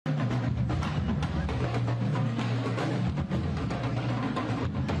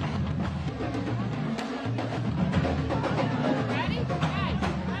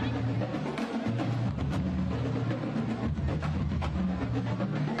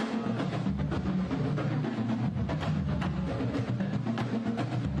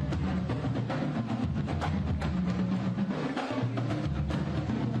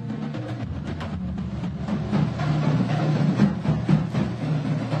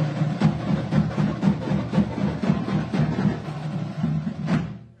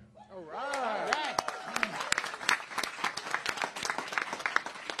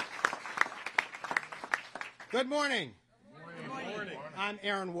morning. Good morning. I'm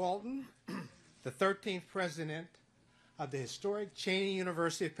Aaron Walton, the 13th president of the historic Cheyney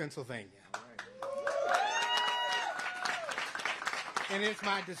University of Pennsylvania. And it's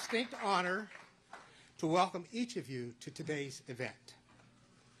my distinct honor to welcome each of you to today's event.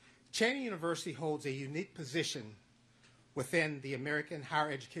 Cheyney University holds a unique position within the American higher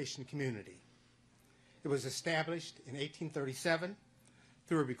education community. It was established in 1837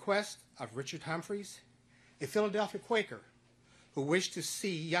 through a request of Richard Humphreys, a Philadelphia Quaker who wished to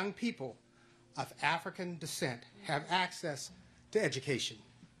see young people of African descent have access to education.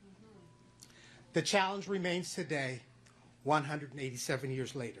 The challenge remains today, 187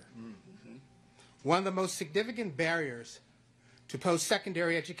 years later. One of the most significant barriers to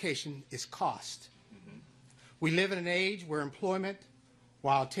post-secondary education is cost. We live in an age where employment,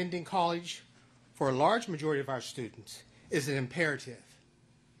 while attending college for a large majority of our students, is an imperative,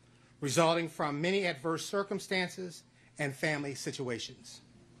 resulting from many adverse circumstances and family situations.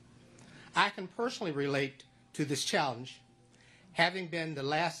 I can personally relate to this challenge, having been the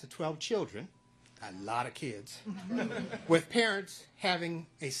last of 12 children, a lot of kids, with parents having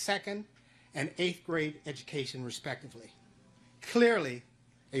a second and 8th grade education respectively. Clearly,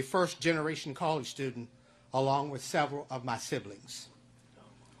 a first-generation college student along with several of my siblings.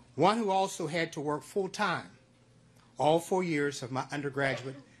 One who also had to work full-time all 4 years of my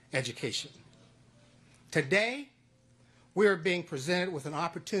undergraduate education. Today, we are being presented with an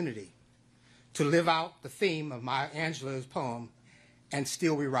opportunity to live out the theme of Maya Angelou's poem, "And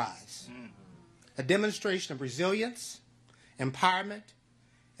Still We Rise," a demonstration of resilience, empowerment,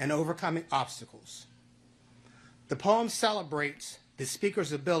 and overcoming obstacles. The poem celebrates the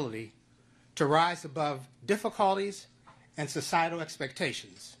speaker's ability to rise above difficulties and societal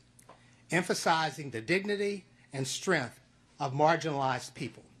expectations, emphasizing the dignity and strength of marginalized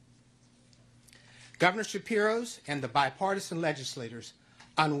people. Governor Shapiro's and the bipartisan legislators'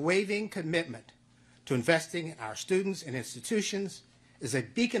 unwavering commitment to investing in our students and institutions is a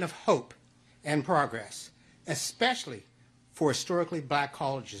beacon of hope and progress, especially for historically black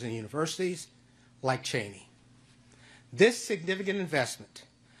colleges and universities like Cheyney. This significant investment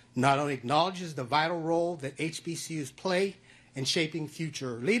not only acknowledges the vital role that HBCUs play in shaping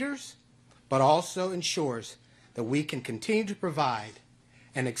future leaders, but also ensures that we can continue to provide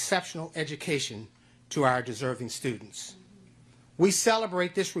an exceptional education to our deserving students. We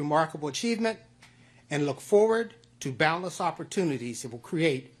celebrate this remarkable achievement and look forward to boundless opportunities it will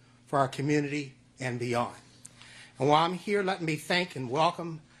create for our community and beyond. And while I'm here, let me thank and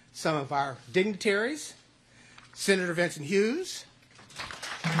welcome some of our dignitaries. Senator Vincent Hughes,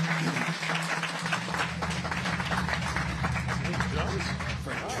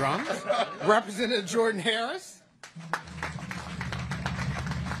 drums. Representative Jordan Harris,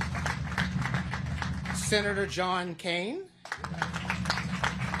 Senator John Kane,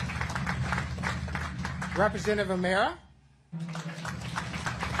 Representative Amara,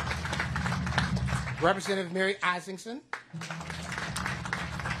 Representative Mary Isingson,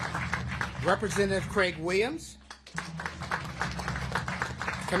 Representative Craig Williams,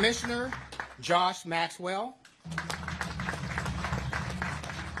 Commissioner Josh Maxwell,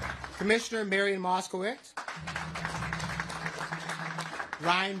 Commissioner Marion Moskowitz,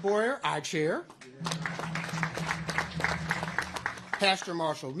 Ryan Boyer, our chair, Pastor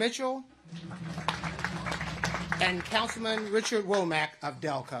Marshall Mitchell, and Councilman Richard Womack of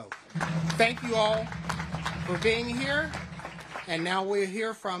Delco. Thank you all for being here, and now we'll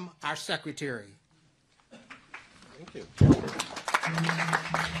hear from our secretary. Thank you.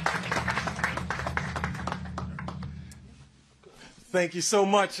 Thank you so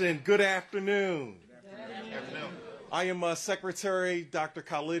much, and good afternoon. Good afternoon. I am Secretary Dr.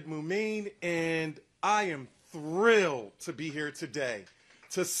 Khalid Mumin, and I am thrilled to be here today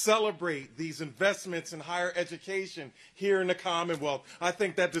to celebrate these investments in higher education here in the Commonwealth. I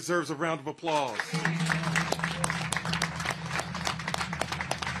think that deserves a round of applause.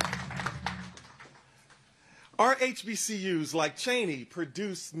 Our HBCUs, like Cheyney,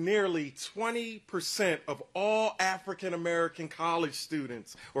 produce nearly 20% of all African American college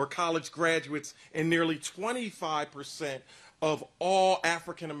students or college graduates and nearly 25% of all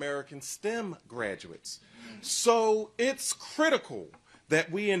African American STEM graduates. So it's critical that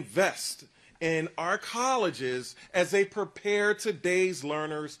we invest in our colleges as they prepare today's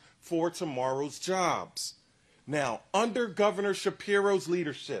learners for tomorrow's jobs. Now, under Governor Shapiro's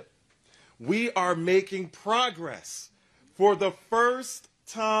leadership, we are making progress for the first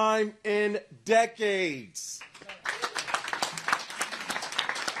time in decades.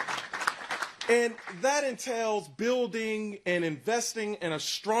 And that entails building and investing in a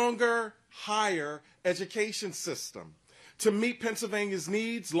stronger, higher education system to meet Pennsylvania's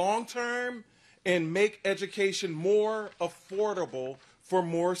needs long term and make education more affordable for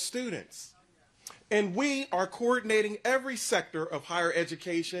more students. And we are coordinating every sector of higher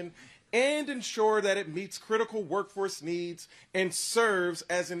education and ensure that it meets critical workforce needs and serves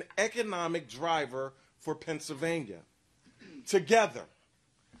as an economic driver for Pennsylvania. Together,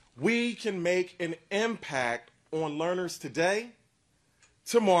 we can make an impact on learners today,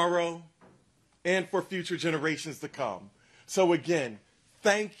 tomorrow, and for future generations to come. So again,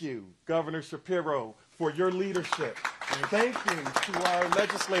 thank you, Governor Shapiro, for your leadership. Thank you to our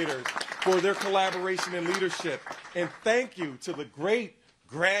legislators for their collaboration and leadership. And thank you to the great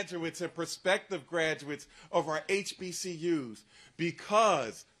graduates and prospective graduates of our HBCUs,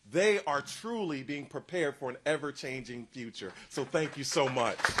 because they are truly being prepared for an ever-changing future. So thank you so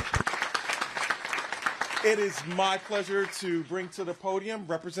much. It is my pleasure to bring to the podium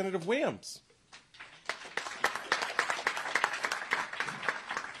Representative Williams.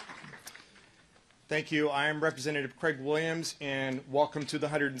 Thank you. I am Representative Craig Williams, and welcome to the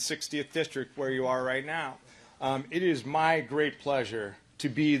 160th District, where you are right now. It is my great pleasure to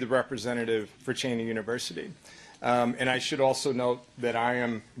be the representative for Cheyney University. And I should also note that I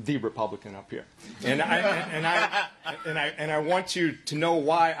am the Republican up here. And I want you to know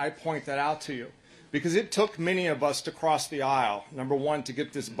why I point that out to you. Because it took many of us to cross the aisle, number one, to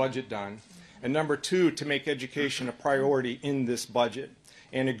get this budget done, and number two, to make education a priority in this budget,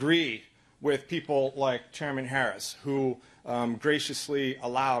 and agree with people like Chairman Harris, who graciously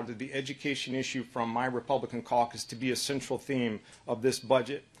allowed the education issue from my Republican caucus to be a central theme of this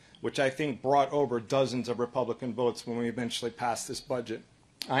budget, which I think brought over dozens of Republican votes when we eventually passed this budget.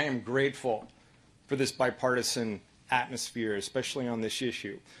 I am grateful for this bipartisan atmosphere, especially on this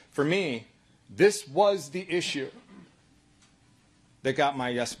issue. For me, this was the issue that got my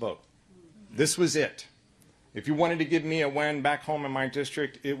yes vote. This was it. If you wanted to give me a win back home in my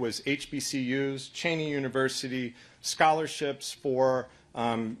district, it was HBCUs, Cheyney University, scholarships for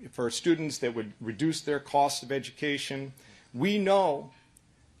students that would reduce their cost of education. We know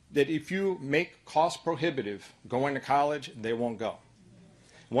that if you make cost prohibitive going to college, they won't go.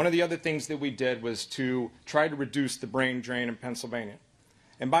 One of the other things that we did was to try to reduce the brain drain in Pennsylvania.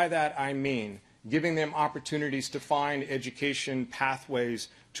 And by that I mean giving them opportunities to find education pathways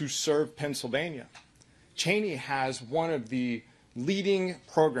to serve Pennsylvania. Cheyney has one of the leading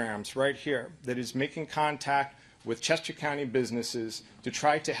programs right here that is making contact with Chester County businesses to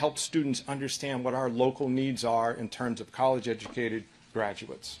try to help students understand what our local needs are in terms of college-educated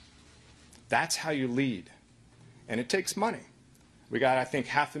graduates. That's how you lead. And it takes money. We got, I think,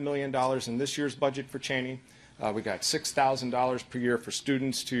 $500,000 in this year's budget for Cheyney. We got $6,000 per year for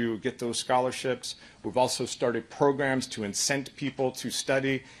students to get those scholarships. We've also started programs to incent people to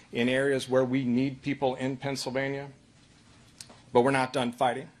study in areas where we need people in Pennsylvania. But we're not done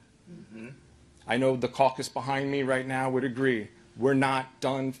fighting. I know the caucus behind me right now would agree. We're not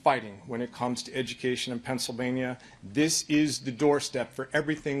done fighting when it comes to education in Pennsylvania. This is the doorstep for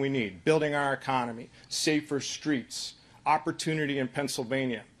everything we need. Building our economy, safer streets, opportunity in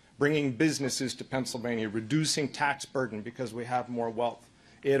Pennsylvania, bringing businesses to Pennsylvania, reducing tax burden because we have more wealth.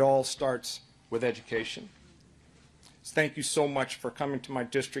 It all starts with education. So thank you so much for coming to my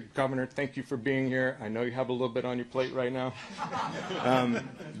district. Governor, thank you for being here. I know you have a little bit on your plate right now.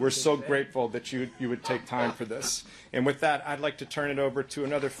 We're so grateful that you would take time for this. And with that, I'd like to turn it over to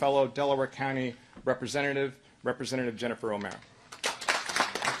another fellow Delaware County representative, Representative Jennifer O'Mara.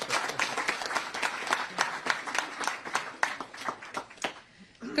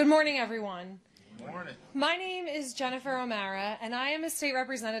 Good morning, everyone. Good morning. My name is Jennifer O'Mara, and I am a state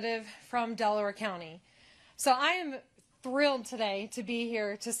representative from Delaware County. So I am thrilled today to be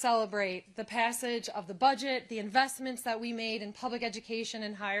here to celebrate the passage of the budget, the investments that we made in public education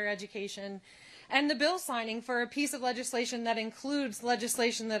and higher education, and the bill signing for a piece of legislation that includes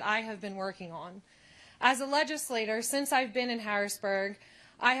legislation that I have been working on. As a legislator, since I've been in Harrisburg,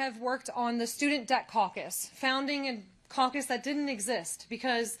 I have worked on the Student Debt Caucus, founding a caucus that didn't exist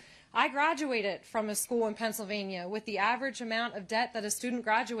because I graduated from a school in Pennsylvania with the average amount of debt that a student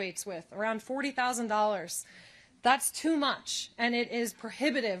graduates with, around $40,000. That's too much, and it is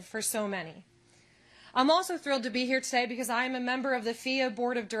prohibitive for so many. I'm also thrilled to be here today because I am a member of the FIA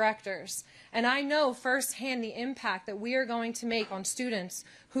Board of Directors, and I know firsthand the impact that we are going to make on students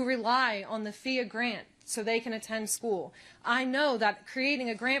who rely on the FIA grant so they can attend school. I know that creating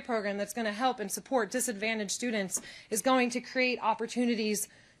a grant program that's going to help and support disadvantaged students is going to create opportunities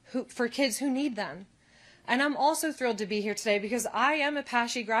for kids who need them. And I'm also thrilled to be here today because I am a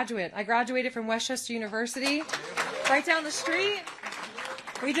PASHE graduate. I graduated from Westchester University, right down the street.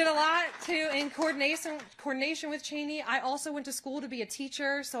 We did a lot in coordination with Cheyney. I also went to school to be a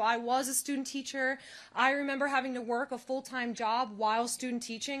teacher, so I was a student teacher. I remember having to work a full-time job while student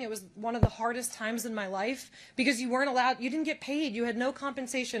teaching. It was one of the hardest times in my life because you weren't allowed, you didn't get paid. You had no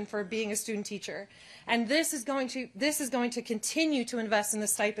compensation for being a student teacher. And this is going to continue to invest in the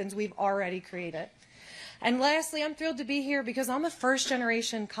stipends we've already created. And lastly, I'm thrilled to be here because I'm a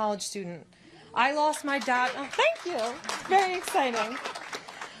first-generation college student. I lost my dad. Oh, thank you. Very exciting.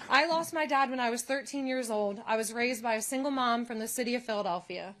 I lost my dad when I was 13 years old. I was raised by a single mom from the city of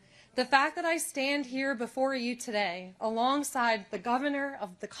Philadelphia. The fact that I stand here before you today, alongside the governor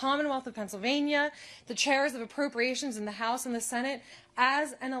of the Commonwealth of Pennsylvania, the chairs of appropriations in the House and the Senate,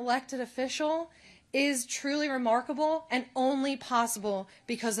 as an elected official, is truly remarkable and only possible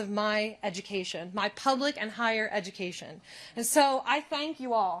because of my education, my public and higher education. And so I thank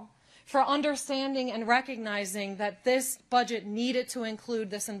you all for understanding and recognizing that this budget needed to include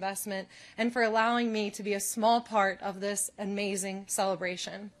this investment and for allowing me to be a small part of this amazing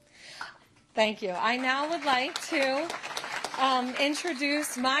celebration. Thank you. I now would like to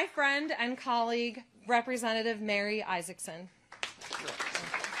introduce my friend and colleague, Representative Mary Isaacson.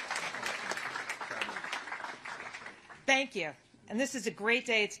 Thank you. And this is a great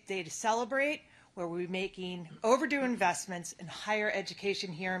day. It's a day to celebrate, where we're making overdue investments in higher education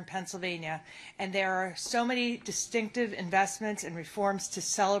here in Pennsylvania. And there are so many distinctive investments and reforms to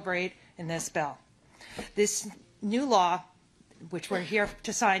celebrate in this bill. This new law, which we're here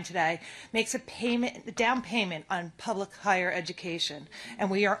to sign today, makes a down payment on public higher education.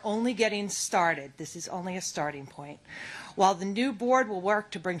 And we are only getting started. This is only a starting point. While the new board will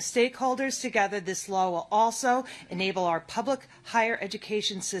work to bring stakeholders together, this law will also enable our public higher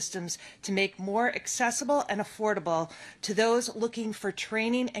education systems to make more accessible and affordable to those looking for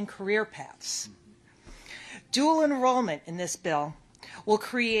training and career paths. Dual enrollment in this bill will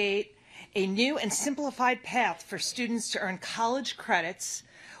create a new and simplified path for students to earn college credits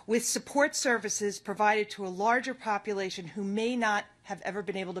with support services provided to a larger population who may not have ever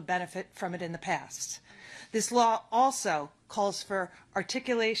been able to benefit from it in the past. This law also calls for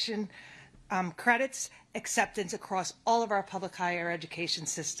articulation credits acceptance across all of our public higher education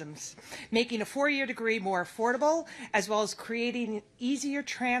systems, making a four-year degree more affordable, as well as creating easier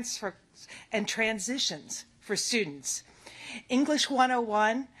transfers and transitions for students. English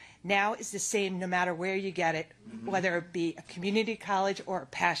 101 now is the same no matter where you get it, whether it be a community college or a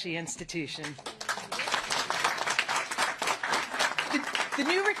PASHE institution. The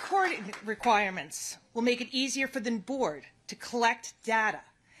new recording requirements will make it easier for the board to collect data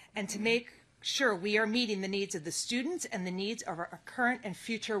and to make sure we are meeting the needs of the students and the needs of our current and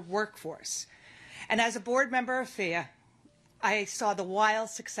future workforce. And as a board member of FIA, I saw the wild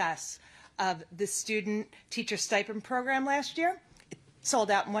success of the student teacher stipend program last year. It sold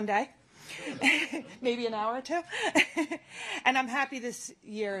out in one day, maybe an hour or two. And I'm happy this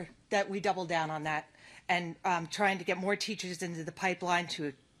year that we doubled down on that and trying to get more teachers into the pipeline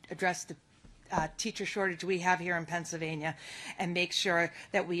to address the teacher shortage we have here in Pennsylvania and make sure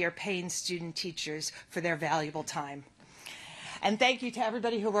that we are paying student teachers for their valuable time. And thank you to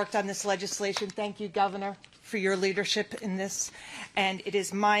everybody who worked on this legislation. Thank you, Governor, for your leadership in this. And it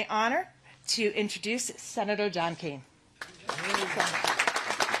is my honor to introduce Senator John Kane.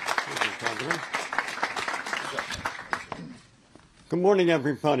 Good morning,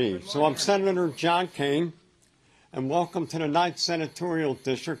 everybody. So I'm Senator John Kane, and welcome to the 9th Senatorial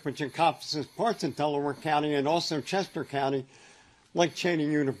District, which encompasses parts of Delaware County and also Chester County, like Cheyney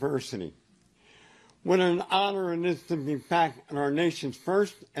University. What an honor it is to be back in our nation's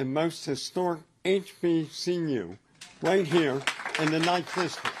first and most historic HBCU, right here in the 9th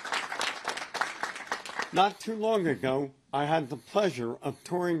District. Not too long ago, I had the pleasure of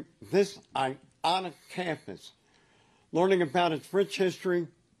touring this iconic campus, learning about its rich history,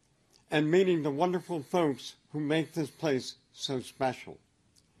 and meeting the wonderful folks who make this place so special.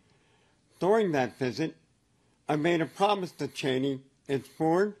 During that visit, I made a promise to Cheyney, its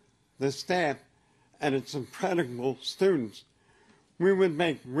board, the staff, and its incredible students. We would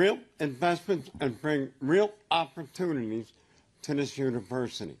make real investments and bring real opportunities to this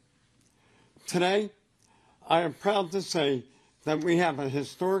university. Today, I am proud to say that we have a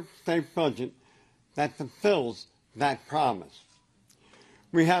historic state budget that fulfills that promise.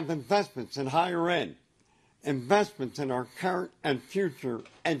 We have investments in higher ed, investments in our current and future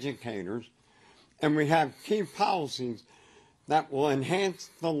educators, and we have key policies that will enhance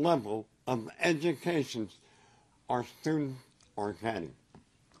the level of education our students are getting.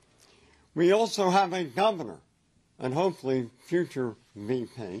 We also have a governor, and hopefully future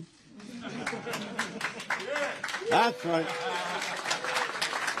VP. That's right.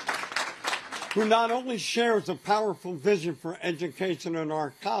 who not only shares a powerful vision for education in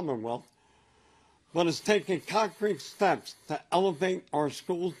our Commonwealth, but is taking concrete steps to elevate our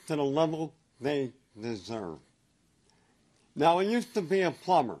schools to the level they deserve. Now, I used to be a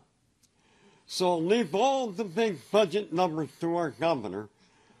plumber, so I'll leave all the big budget numbers to our governor,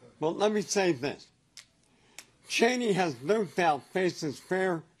 but let me say this. Cheyney has no doubt faced his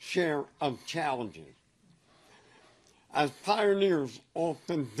fair share of challenges, as pioneers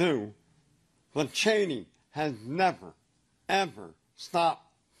often do, but Cheyney has never, ever stopped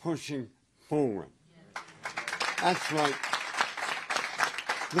pushing forward. That's right.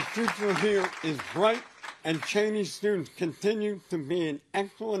 The future here is bright, and Cheyney students continue to be in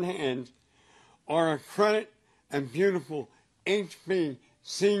excellent hands. Our accredited and beautiful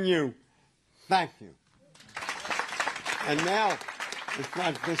HBCU. Thank you. And now, it's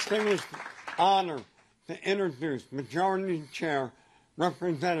my distinguished honor to introduce Majority Chair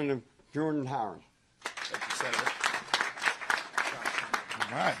Representative Jordan Harris. Thank you, Senator.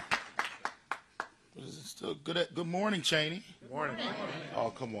 All right. What is it still good morning, Cheyney. Good morning. Oh,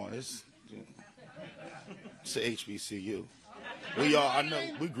 come on. It's the HBCU. I know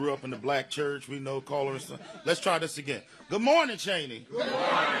we grew up in the black church. We know caller and stuff. Let's try this again. Good morning, Cheyney. Good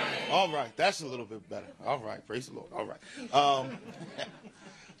morning. All right. That's a little bit better. All right. Praise the Lord. All right.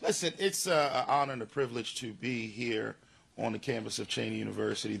 Listen, it's an honor and a privilege to be here on the campus of Cheyney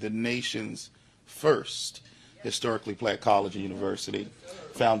University, the nation's first historically black college and university,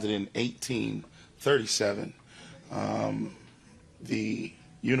 founded in 1837. The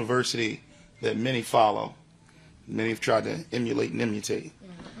university that many follow, many have tried to emulate and imitate,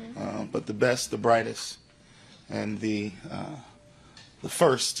 but the best, the brightest, and the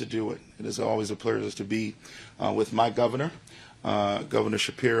first to do it. It is always a pleasure to be with my governor, Governor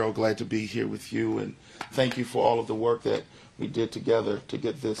Shapiro. Glad to be here with you, and thank you for all of the work that we did together to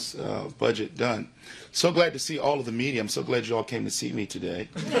get this budget done. So glad to see all of the media. I'm so glad you all came to see me today.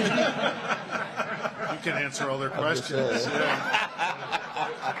 You can answer all their questions.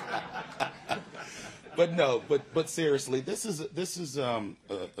 But seriously, this is a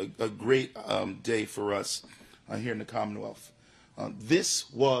great day for us here in the Commonwealth.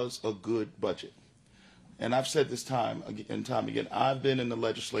 This was a good budget. And I've said this time and time again, I've been in the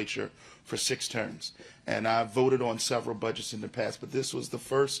legislature for 6 terms, and I've voted on several budgets in the past, but this was the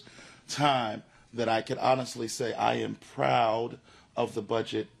first time that I could honestly say I am proud of the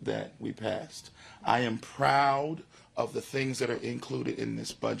budget that we passed. I am proud of the things that are included in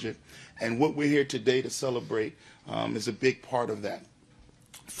this budget, and what we're here today to celebrate is a big part of that.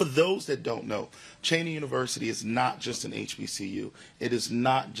 For those that don't know, Cheyney University is not just an HBCU. It is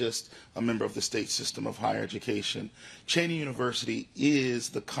not just a member of the state system of higher education. Cheyney University is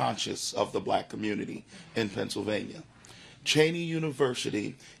the conscience of the black community in Pennsylvania. Cheyney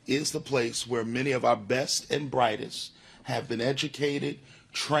University is the place where many of our best and brightest have been educated,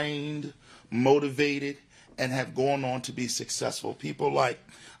 trained, motivated, and have gone on to be successful. People like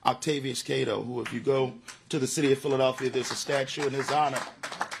Octavius Cato, who, if you go to the city of Philadelphia, there's a statue in his honor.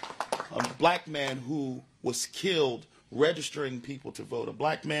 A black man who was killed registering people to vote. A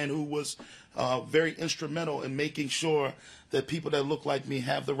black man who was very instrumental in making sure that people that look like me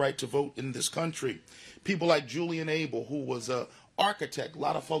have the right to vote in this country. People like Julian Abel, who was an architect. A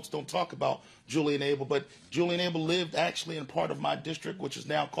lot of folks don't talk about Julian Abel, but Julian Abel lived actually in part of my district, which is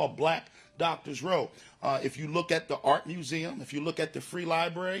now called Black Doctors Row. If you look at the art museum, if you look at the free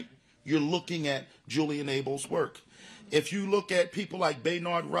library, you're looking at Julian Abel's work. If you look at people like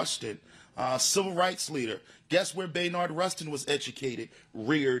Baynard Rustin, civil rights leader, guess where Baynard Rustin was educated,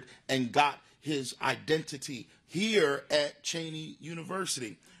 reared, and got his identity? Here at Cheyney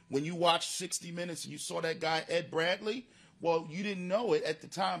University. When you watched 60 Minutes and you saw that guy, Ed Bradley, well, you didn't know it at the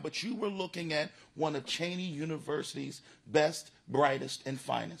time, but you were looking at one of Cheyney University's best, brightest, and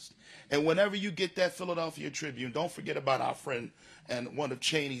finest. And whenever you get that Philadelphia Tribune, don't forget about our friend and one of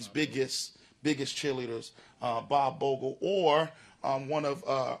Cheyney's biggest cheerleaders, Bob Bogle, or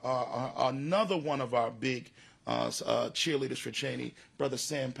another one of our big cheerleaders for Cheyney, Brother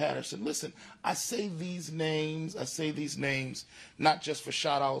Sam Patterson. Listen, I say these names not just for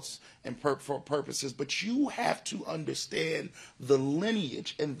shout-outs and for purposes, but you have to understand the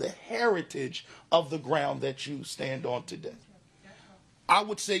lineage and the heritage of the ground that you stand on today. I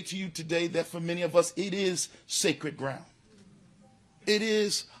would say to you today that for many of us, it is sacred ground. It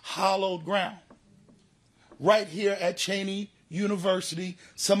is hallowed ground. Right here at Cheyney University,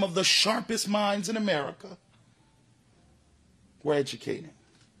 some of the sharpest minds in America were educated.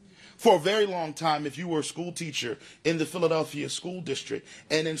 For a very long time, if you were a school teacher in the Philadelphia school district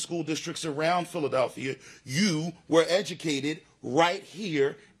and in school districts around Philadelphia, you were educated right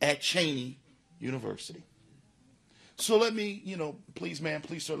here at Cheyney University. So let me, please, ma'am,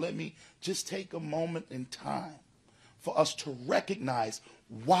 please, sir, let me just take a moment in time for us to recognize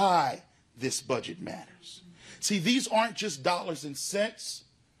why this budget matters. See, these aren't just dollars and cents.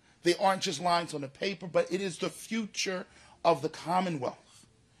 They aren't just lines on the paper, but it is the future of the Commonwealth.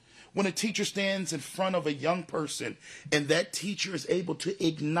 When a teacher stands in front of a young person and that teacher is able to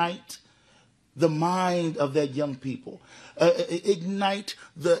ignite the mind of that young people, ignite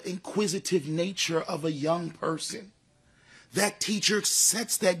the inquisitive nature of a young person, that teacher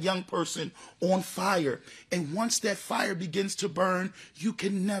sets that young person on fire. And once that fire begins to burn, you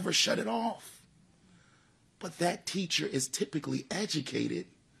can never shut it off. But that teacher is typically educated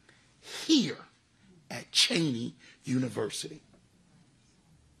here at Cheyney University.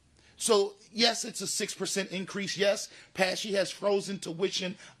 So, yes, it's a 6% increase. Yes, PASHE has frozen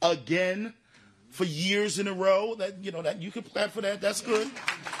tuition again for years in a row. That you can clap for that. That's good.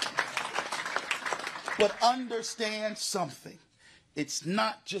 But understand something. It's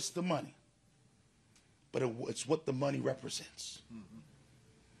not just the money, but it's what the money represents.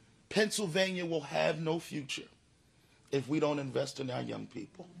 Pennsylvania will have no future if we don't invest in our young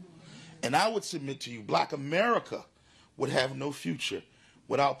people. And I would submit to you, Black America would have no future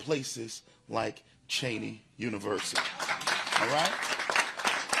without places like Cheyney University. All right?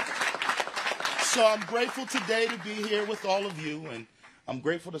 So I'm grateful today to be here with all of you, and I'm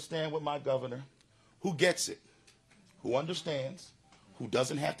grateful to stand with my governor, who gets it, who understands, who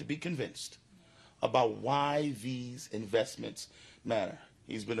doesn't have to be convinced about why these investments matter.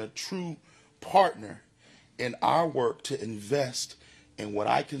 He's been a true partner in our work to invest in what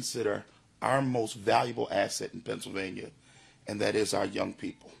I consider our most valuable asset in Pennsylvania, and that is our young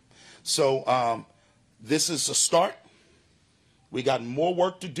people. So this is a start. We got more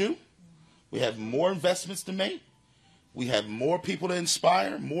work to do. We have more investments to make. We have more people to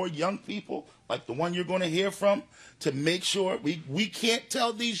inspire, more young people like the one you're going to hear from, to make sure we can't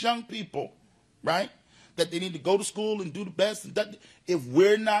tell these young people, right, that they need to go to school and do the best if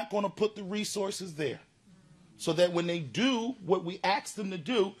we're not going to put the resources there so that when they do what we ask them to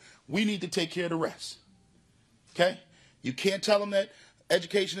do, we need to take care of the rest. Okay? You can't tell them that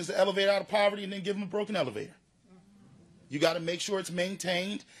education is the elevator out of poverty and then give them a broken elevator. You got to make sure it's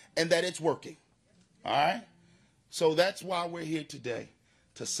maintained and that it's working. All right? So that's why we're here today,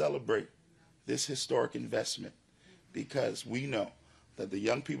 to celebrate this historic investment, because we know that the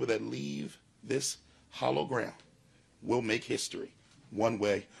young people that leave this hollow ground will make history one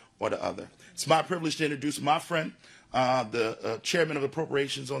way or the other. It's my privilege to introduce my friend, the chairman of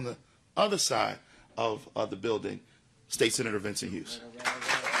appropriations on the other side of the building, State Senator Vincent Hughes.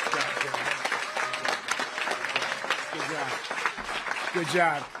 Good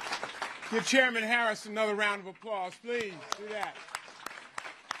job. Give Chairman Harris another round of applause, please. Do that.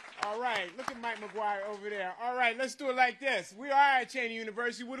 All right, look at Mike McGuire over there. All right, let's do it like this. We are at Cheyney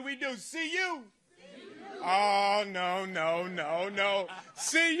University. What do? See you? Oh, no.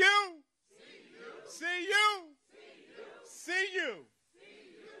 See you? See you? See you?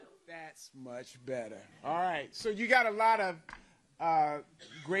 That's much better. All right, so you got a lot of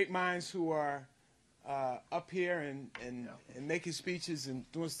great minds who are up here and making speeches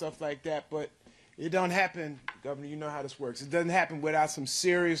and doing stuff like that, but it don't happen, Governor, you know how this works. It doesn't happen without some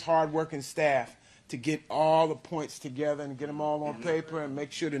serious, hard-working staff to get all the points together and get them all on paper and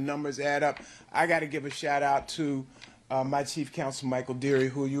make sure the numbers add up. I got to give a shout-out to my Chief Counsel, Michael Deary,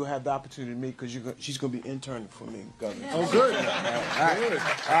 who you'll have the opportunity to meet because she's going to be interning for me, Governor. Oh, good. All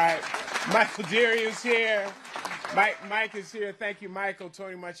right. Michael Deary is here. Mike is here. Thank you, Michael.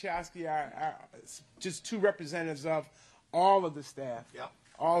 Tony Machowski, just two representatives of all of the staff. Yep.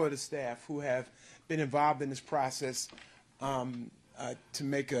 All of the staff who have been involved in this process to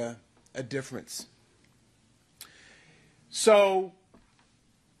make a difference. So,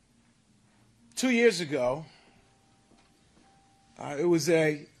 2 years ago, it was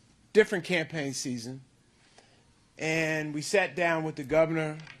a different campaign season, and we sat down with the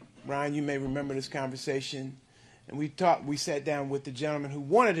governor. Ryan, you may remember this conversation, and we sat down with the gentleman who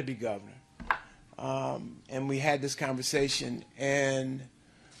wanted to be governor, and we had this conversation, and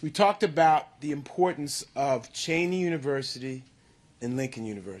we talked about the importance of Cheyney University and Lincoln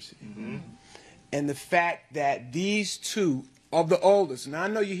University. And the fact that these two of the oldest, and I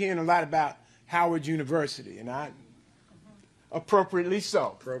know you're hearing a lot about Howard University, and appropriately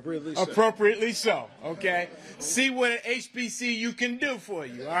so. Appropriately so, okay? See what an HBCU can do for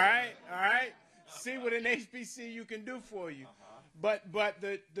you, all right? All right? See what an HBCU can do for you. But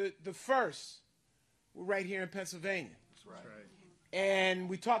the first, we're right here in Pennsylvania. That's right. And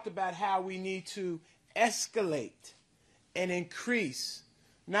we talked about how we need to escalate and increase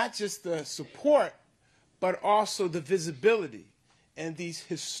not just the support, but also the visibility and these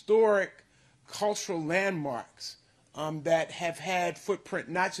historic cultural landmarks that have had footprint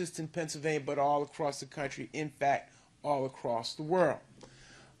not just in Pennsylvania, but all across the country, in fact, all across the world.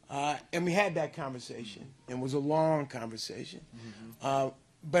 And we had that conversation, and it was a long conversation.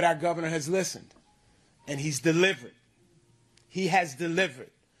 But our governor has listened, and he's delivered. He has delivered.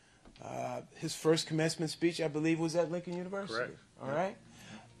 His first commencement speech, I believe, was at Lincoln University. Correct. All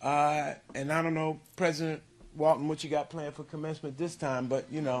right? And I don't know, President Walton, what you got planned for commencement this time, but,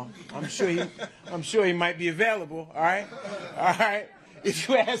 you know, I'm sure he might be available, all right? All right? If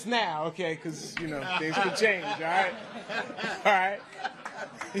you ask now, okay, because, you know, things could change, all right? All right?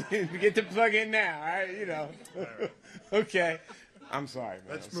 You get to plug in now, all right? You know. Okay. I'm sorry,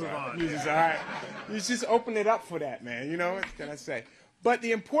 man. Let's move on. You just, all right. You just open it up for that, man. You know, what can I say? But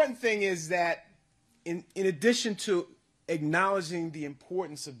the important thing is that in addition to acknowledging the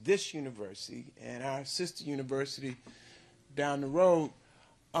importance of this university and our sister university down the road,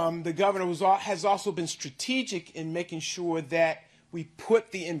 the governor has also been strategic in making sure that we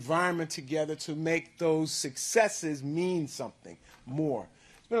put the environment together to make those successes mean something more.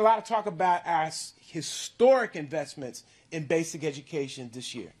 There's been a lot of talk about our historic investments in basic education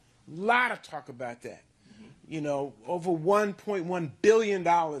this year. A lot of talk about that. You know, over $1.1 billion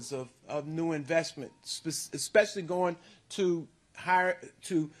of new investment, especially going to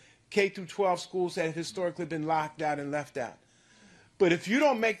K through 12 schools that have historically been locked out and left out. But if you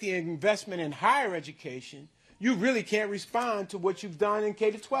don't make the investment in higher education, you really can't respond to what you've done in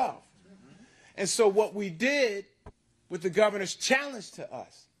K to 12. And so what we did with the governor's challenge to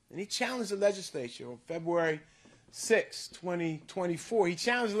us, and he challenged the legislature on February 6, 2024, he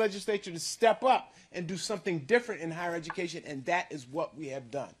challenged the legislature to step up and do something different in higher education, and that is what we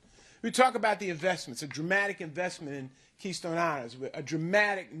have done. We talk about the investments, a dramatic investment in Keystone Honors, a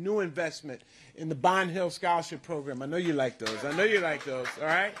dramatic new investment in the Bond Hill Scholarship Program. I know you like those. I know you like those, all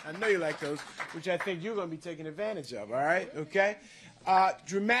right? I know you like those, which I think you're going to be taking advantage of, all right? Okay?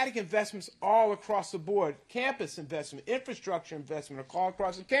 Dramatic investments all across the board. Campus investment, infrastructure investment all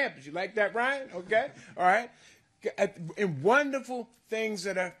across the campus. You like that, Ryan? Okay? All right? And wonderful things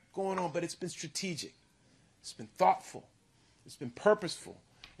that are going on, but it's been strategic. It's been thoughtful. It's been purposeful.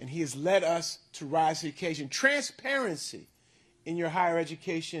 And he has led us to rise to the occasion. Transparency in your higher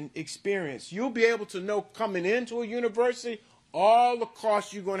education experience. You'll be able to know coming into a university all the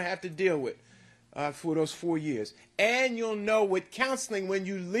costs you're going to have to deal with for those 4 years. And you'll know with counseling when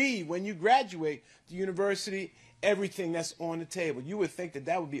you leave, when you graduate the university, everything that's on the table. You would think that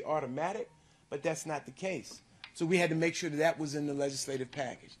that would be automatic, but that's not the case. So we had to make sure that that was in the legislative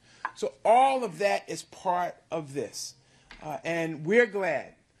package. So all of that is part of this. And we're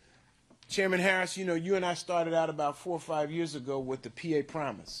glad. Chairman Harris, you know, you and I started out about 4 or 5 years ago with the PA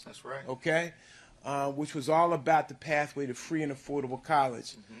Promise. That's right. Okay? Which was all about the pathway to free and affordable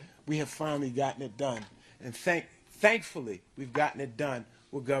college. We have finally gotten it done. And thankfully, we've gotten it done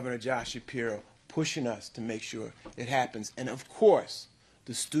with Governor Josh Shapiro pushing us to make sure it happens. And of course,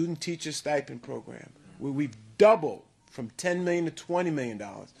 the student teacher stipend program, where we've doubled from $10 million to $20 million.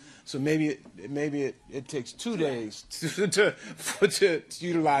 So maybe it takes 2 days to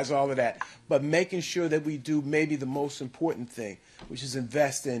utilize all of that. But making sure that we do maybe the most important thing, which is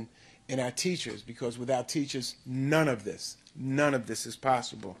invest in our teachers, because without teachers, none of this is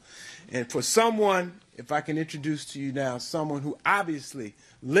possible. And for someone, if I can introduce to you now, someone who obviously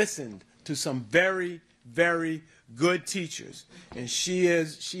listened to some very, very good teachers, and she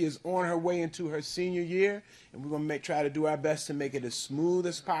is on her way into her senior year, and we're going to try to do our best to make it as smooth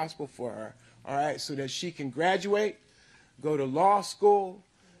as possible for her, all right, so that she can graduate, go to law school,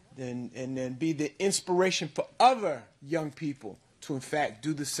 and then be the inspiration for other young people to, in fact,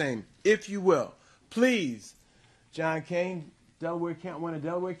 do the same. If you will, please, John Kane, Delaware County, one of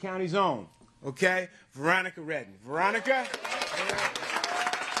Delaware County's own, okay, Veronica Redden. Veronica?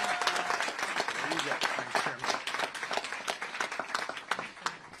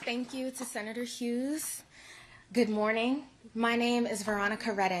 Thank you to Senator Hughes. Good morning. My name is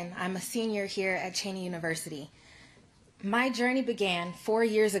Veronica Redden. I'm a senior here at Cheyney University. My journey began 4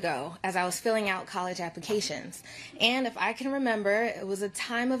 years ago as I was filling out college applications. And if I can remember, it was a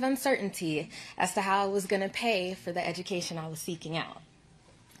time of uncertainty as to how I was going to pay for the education I was seeking out.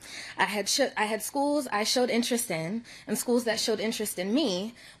 I had schools I showed interest in and schools that showed interest in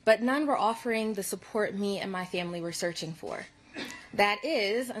me, but none were offering the support me and my family were searching for. That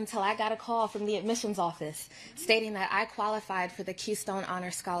is, until I got a call from the admissions office stating that I qualified for the Keystone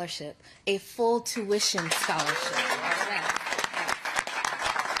Honor Scholarship, a full tuition scholarship.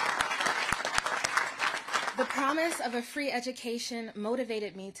 The promise of a free education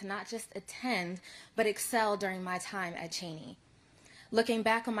motivated me to not just attend, but excel during my time at Cheyney. Looking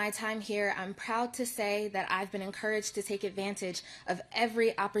back on my time here, I'm proud to say that I've been encouraged to take advantage of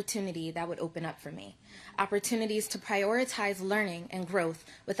every opportunity that would open up for me. Opportunities to prioritize learning and growth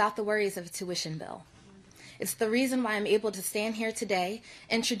without the worries of a tuition bill. It's the reason why I'm able to stand here today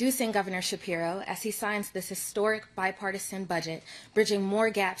introducing Governor Shapiro as he signs this historic bipartisan budget, bridging more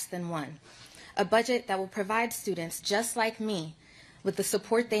gaps than one. A budget that will provide students just like me with the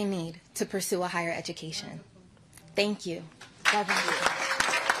support they need to pursue a higher education. Thank you. Governor.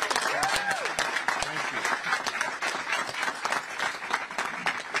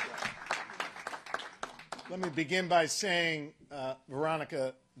 Let me begin by saying,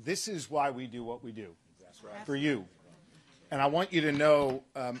 Veronica, this is why we do what we do. That's right. For you. And I want you to know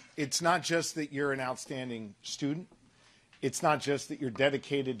it's not just that you're an outstanding student. It's not just that you're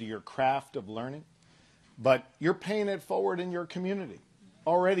dedicated to your craft of learning, but you're paying it forward in your community.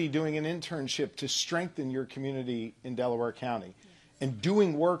 Already doing an internship to strengthen your community in Delaware County and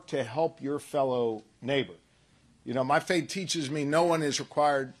doing work to help your fellow neighbor. You know, my faith teaches me no one is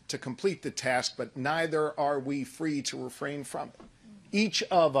required to complete the task, but neither are we free to refrain from it. Each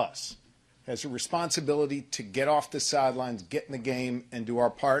of us has a responsibility to get off the sidelines, get in the game, and do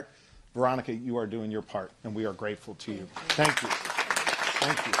our part. Veronica, you are doing your part, and we are grateful to you. Thank you.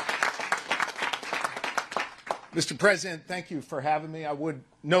 Thank you. Mr. President, thank you for having me. I would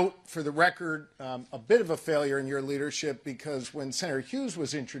note for the record a bit of a failure in your leadership because when Senator Hughes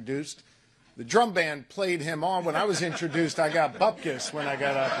was introduced, the drum band played him on. When I was introduced, I got bupkis when I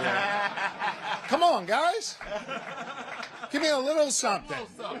got up here. Come on, guys. Give me a little something.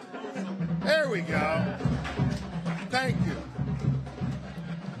 There we go. Thank you.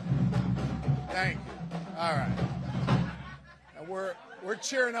 Thank you. All right. And we're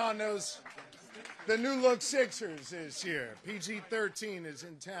cheering on those. The new look Sixers is here. PG-13 is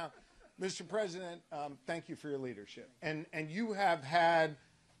in town. Mr. President, thank you for your leadership. And you have had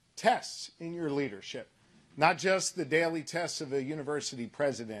tests in your leadership, not just the daily tests of a university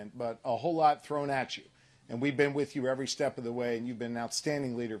president, but a whole lot thrown at you. And we've been with you every step of the way, and you've been an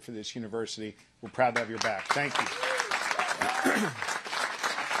outstanding leader for this university. We're proud to have your back. Thank you.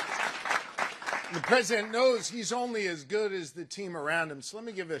 The president knows he's only as good as the team around him, so let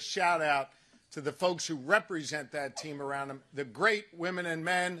me give a shout out to the folks who represent that team around him, the great women and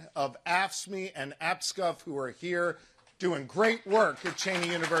men of AFSCME and APSCUF who are here doing great work at Cheyney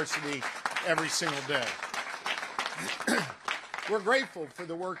University every single day. We're grateful for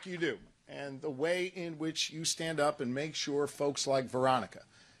the work you do and the way in which you stand up and make sure folks like Veronica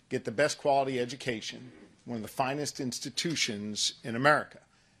get the best quality education, one of the finest institutions in America.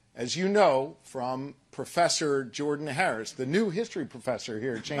 As you know from Professor Jordan Harris, the new history professor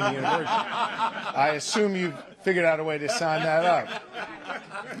here at Cheyney University, I assume you've figured out a way to sign that up.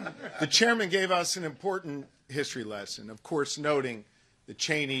 The chairman gave us an important history lesson, of course noting that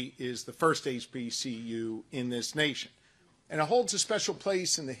Cheyney is the first HBCU in this nation. And it holds a special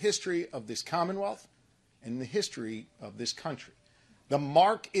place in the history of this Commonwealth and in the history of this country. The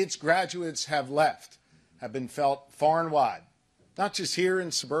mark its graduates have left have been felt far and wide, not just here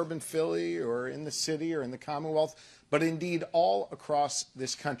in suburban Philly or in the city or in the Commonwealth, but indeed all across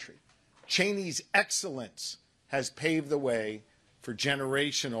this country. Cheyney's excellence has paved the way for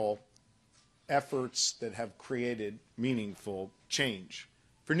generational efforts that have created meaningful change.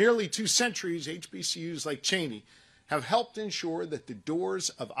 For nearly 2 centuries, HBCUs like Cheyney have helped ensure that the doors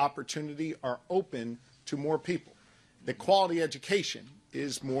of opportunity are open to more people, that quality education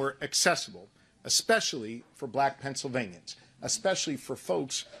is more accessible, especially for Black Pennsylvanians, especially for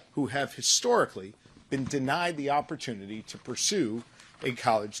folks who have historically been denied the opportunity to pursue a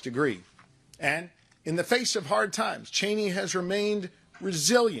college degree. And in the face of hard times, Cheyney has remained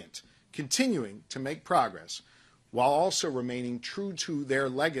resilient, continuing to make progress, while also remaining true to their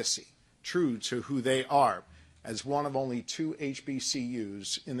legacy, true to who they are, as one of only 2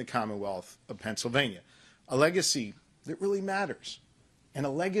 HBCUs in the Commonwealth of Pennsylvania. A legacy that really matters, and a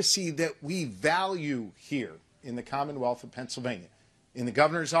legacy that we value here in the Commonwealth of Pennsylvania, in the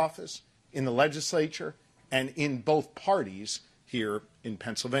governor's office, in the legislature, and in both parties here in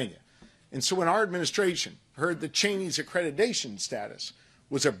Pennsylvania. And so when our administration heard that Cheyney's accreditation status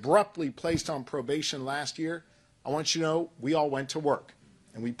was abruptly placed on probation last year, I want you to know we all went to work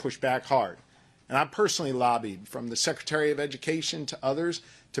and we pushed back hard. And I personally lobbied from the Secretary of Education to others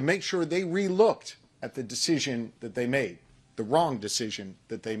to make sure they re-looked at the decision that they made, the wrong decision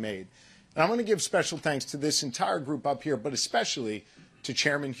that they made. And I want to give special thanks to this entire group up here, but especially to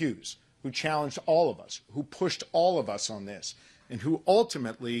Chairman Hughes, who challenged all of us, who pushed all of us on this, and who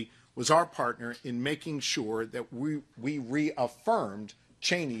ultimately was our partner in making sure that we reaffirmed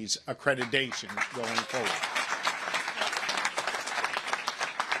Cheyney's accreditation going forward.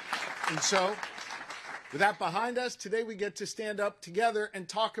 And so, with that behind us, today we get to stand up together and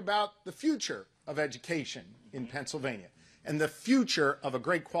talk about the future of education in Pennsylvania and the future of a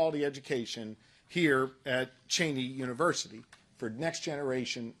great quality education here at Cheyney University for next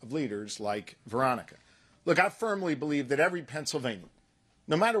generation of leaders like Veronica. Look, I firmly believe that every Pennsylvanian,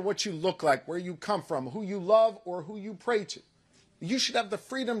 no matter what you look like, where you come from, who you love, or who you pray to, you should have the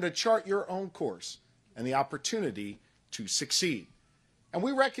freedom to chart your own course and the opportunity to succeed. And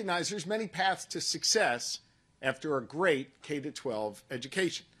we recognize there's many paths to success after a great K-12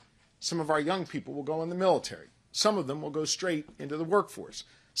 education. Some of our young people will go in the military. Some of them will go straight into the workforce.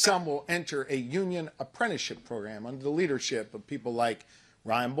 Some will enter a union apprenticeship program under the leadership of people like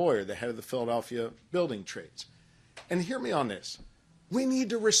Ryan Boyer, the head of the Philadelphia Building Trades. And hear me on this. We need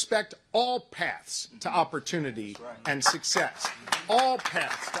to respect all paths to opportunity and success. All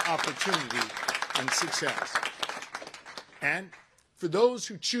paths to opportunity and success. And for those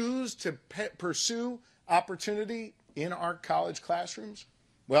who choose to pursue opportunity in our college classrooms,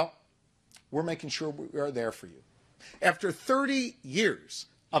 well, we're making sure we are there for you. After 30 years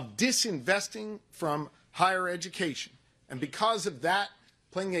of disinvesting from higher education, and because of that,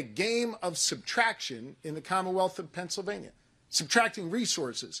 playing a game of subtraction in the Commonwealth of Pennsylvania, subtracting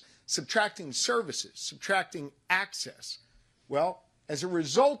resources, subtracting services, subtracting access. Well, as a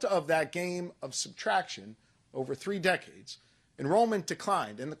result of that game of subtraction over 3 decades, enrollment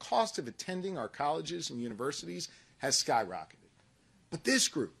declined and the cost of attending our colleges and universities has skyrocketed. But this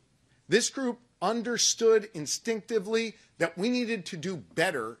group understood instinctively that we needed to do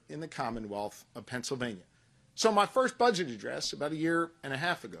better in the Commonwealth of Pennsylvania. So my first budget address about 1.5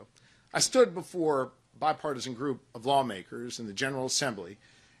 years ago, I stood before a bipartisan group of lawmakers in the General Assembly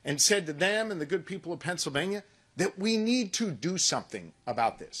and said to them and the good people of Pennsylvania that we need to do something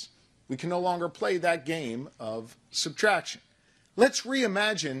about this. We can no longer play that game of subtraction. Let's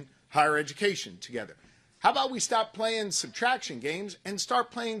reimagine higher education together. How about we stop playing subtraction games and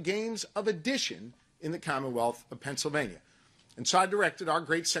start playing games of addition in the Commonwealth of Pennsylvania? And so I directed our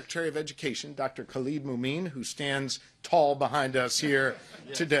great Secretary of Education, Dr. Khalid Mumin, who stands tall behind us here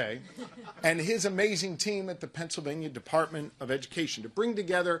today, and his amazing team at the Pennsylvania Department of Education to bring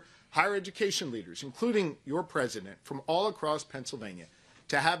together higher education leaders, including your president, from all across Pennsylvania,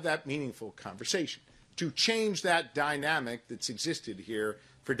 to have that meaningful conversation, to change that dynamic that's existed here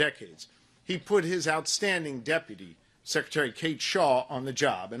for decades. He put his outstanding deputy, Secretary Kate Shaw, on the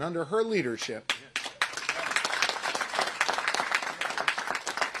job, and under her leadership,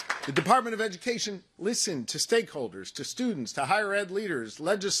 the Department of Education listened to stakeholders, to students, to higher ed leaders,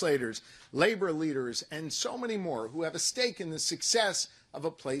 legislators, labor leaders, and so many more who have a stake in the success of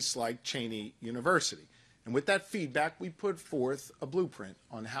a place like Cheyney University. And with that feedback, we put forth a blueprint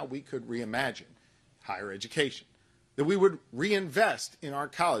on how we could reimagine higher education, that we would reinvest in our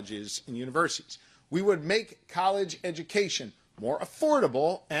colleges and universities. We would make college education more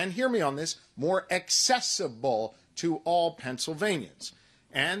affordable, and hear me on this, more accessible to all Pennsylvanians,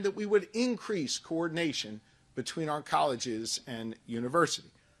 and that we would increase coordination between our colleges and university.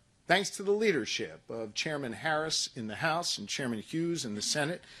 Thanks to the leadership of Chairman Harris in the House and Chairman Hughes in the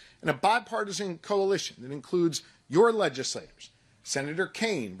Senate, and a bipartisan coalition that includes your legislators, Senator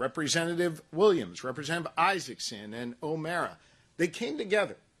Kane, Representative Williams, Representative Isaacson, and O'Mara. They came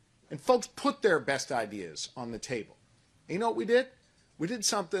together, and folks put their best ideas on the table. And you know what we did? We did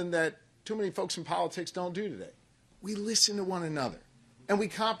something that too many folks in politics don't do today. We listened to one another, and we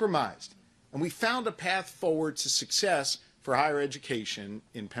compromised, and we found a path forward to success for higher education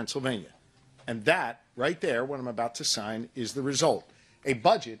in Pennsylvania. And that, right there, what I'm about to sign, is the result. A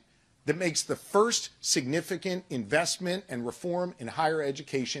budget that makes the first significant investment and reform in higher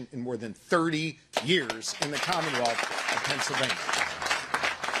education in more than 30 years in the Commonwealth of Pennsylvania.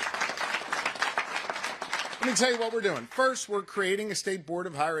 Let me tell you what we're doing. First, we're creating a state board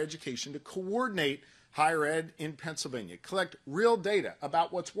of higher education to coordinate higher ed in Pennsylvania, collect real data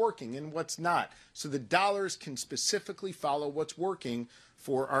about what's working and what's not, so the dollars can specifically follow what's working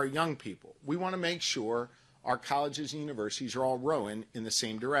for our young people. We want to make sure our colleges and universities are all rowing in the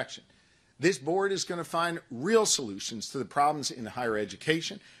same direction. This board is going to find real solutions to the problems in higher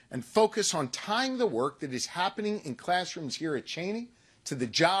education and focus on tying the work that is happening in classrooms here at Cheyney to the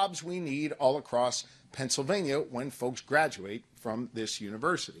jobs we need all across Pennsylvania when folks graduate from this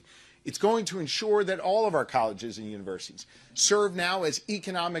university. It's going to ensure that all of our colleges and universities serve now as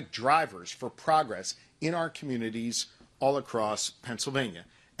economic drivers for progress in our communities all across Pennsylvania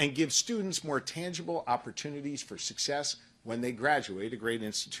and give students more tangible opportunities for success when they graduate a great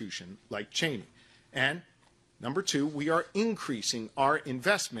institution like Cheyney. And number two, we are increasing our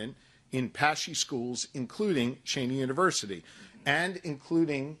investment in PASHE schools, including Cheyney University, and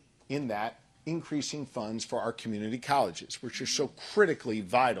including in that increasing funds for our community colleges, which are so critically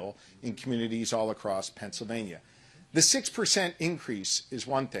vital in communities all across Pennsylvania. The 6% increase is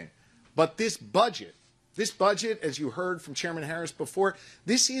one thing, but this budget, as you heard from Chairman Harris before,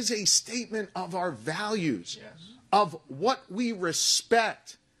 this is a statement of our values, of what we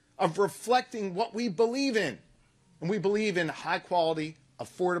respect, of reflecting what we believe in. And we believe in high quality,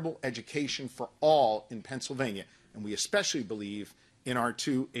 affordable education for all in Pennsylvania, and we especially believe in our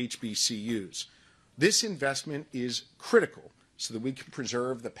 2 HBCUs. This investment is critical so that we can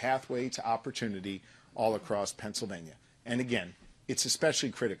preserve the pathway to opportunity all across Pennsylvania. And again, it's especially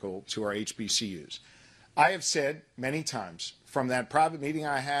critical to our HBCUs. I have said many times, from that private meeting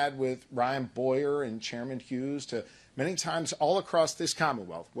I had with Ryan Boyer and Chairman Hughes to many times all across this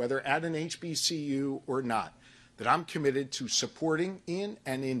Commonwealth, whether at an HBCU or not, that I'm committed to supporting in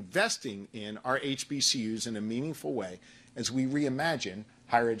and investing in our HBCUs in a meaningful way as we reimagine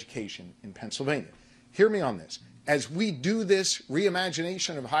higher education in Pennsylvania. Hear me on this. As we do this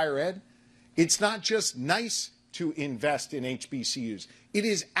reimagination of higher ed, it's not just nice to invest in HBCUs. It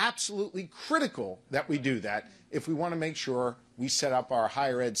is absolutely critical that we do that if we want to make sure we set up our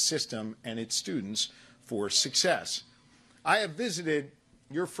higher ed system and its students for success. I have visited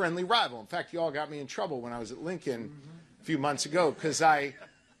your friendly rival. In fact, you all got me in trouble when I was at Lincoln a few months ago because I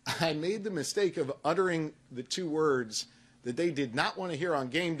made the mistake of uttering the 2 words that they did not want to hear on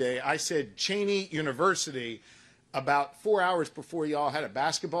game day. I said Cheyney University about 4 hours before y'all had a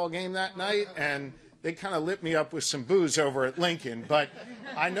basketball game that night, and they kind of lit me up with some booze over at Lincoln. But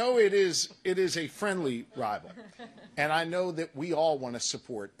I know it is a friendly rival, and I know that we all want to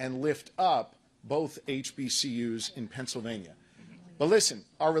support and lift up both HBCUs in Pennsylvania. But listen,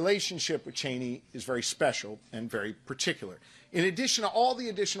 our relationship with Cheyney is very special and very particular. In addition to all the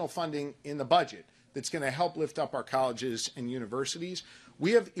additional funding in the budget that's going to help lift up our colleges and universities,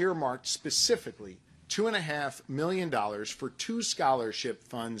 we have earmarked specifically $2.5 million for 2 scholarship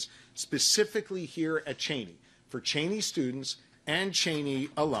funds specifically here at Cheyney for Cheyney students and Cheyney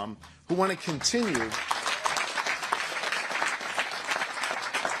alum who want to continue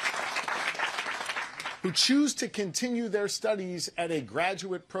who choose to continue their studies at a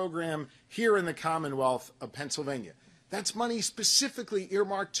graduate program here in the Commonwealth of Pennsylvania. That's money specifically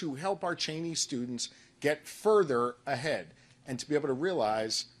earmarked to help our Cheyney students get further ahead and to be able to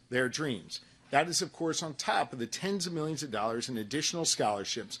realize their dreams. That is, of course, on top of the tens of millions of dollars in additional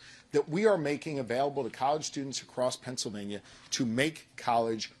scholarships that we are making available to college students across Pennsylvania to make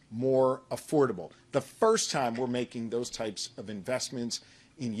college more affordable. The first time we're making those types of investments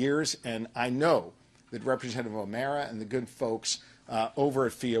in years, and I know that Representative O'Mara and the good folks over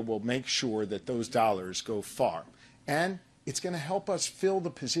at FIA will make sure that those dollars go far. And it's going to help us fill the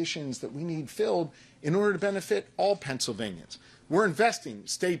positions that we need filled in order to benefit all Pennsylvanians. We're investing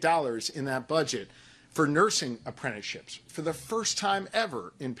state dollars in that budget for nursing apprenticeships for the first time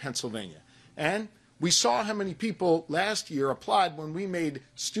ever in Pennsylvania. And we saw how many people last year applied when we made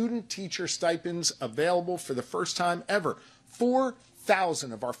student teacher stipends available for the first time ever.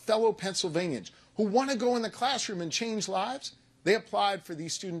 4,000 of our fellow Pennsylvanians who want to go in the classroom and change lives, they applied for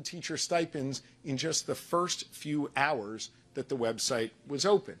these student teacher stipends in just the first few hours that the website was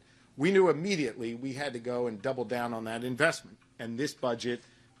open. We knew immediately we had to go and double down on that investment, and this budget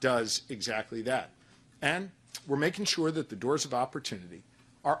does exactly that. And we're making sure that the doors of opportunity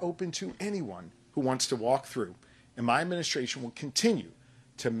are open to anyone who wants to walk through, and my administration will continue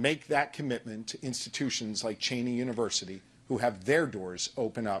to make that commitment to institutions like Cheyney University who have their doors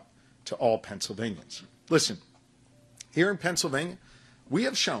open up to all Pennsylvanians. Listen, here in Pennsylvania, we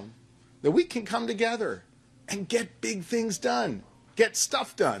have shown that we can come together and get big things done, get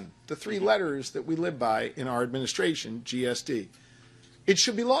stuff done, the 3 letters that we live by in our administration, GSD. It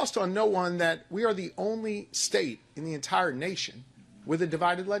should be lost on no one that we are the only state in the entire nation with a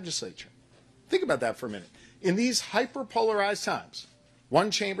divided legislature. Think about that for a minute. In these hyper-polarized times,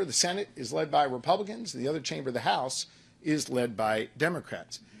 one chamber, the Senate, is led by Republicans, the other chamber, the House, is led by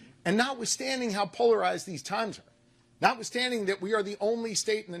Democrats. And notwithstanding how polarized these times are, notwithstanding that we are the only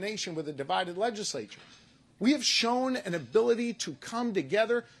state in the nation with a divided legislature, we have shown an ability to come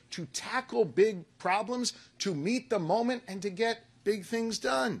together, to tackle big problems, to meet the moment, and to get big things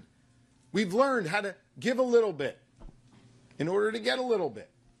done. We've learned how to give a little bit in order to get a little bit.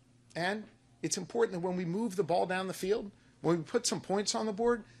 And it's important that when we move the ball down the field, when we put some points on the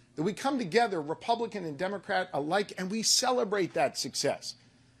board, that we come together, Republican and Democrat alike, and we celebrate that success.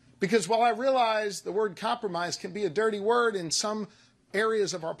 Because while I realize the word compromise can be a dirty word in some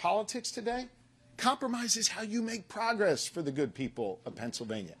areas of our politics today, compromise is how you make progress for the good people of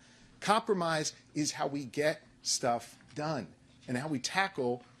Pennsylvania. Compromise is how we get stuff done and how we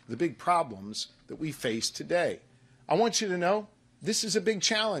tackle the big problems that we face today. I want you to know this is a big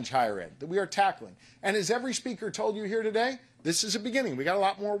challenge, higher ed, that we are tackling. And as every speaker told you here today, this is a beginning. We got a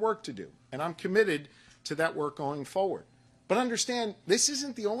lot more work to do, and I'm committed to that work going forward. But understand, this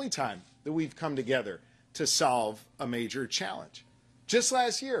isn't the only time that we've come together to solve a major challenge. Just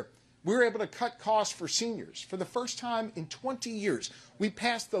last year, we were able to cut costs for seniors. For the first time in 20 years, we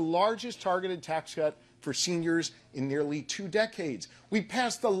passed the largest targeted tax cut for seniors in nearly 2 decades. We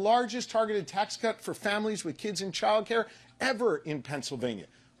passed the largest targeted tax cut for families with kids in childcare ever in Pennsylvania.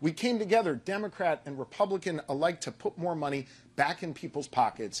 We came together, Democrat and Republican alike, to put more money back in people's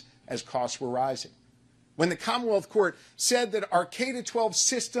pockets as costs were rising. When the Commonwealth Court said that our K-12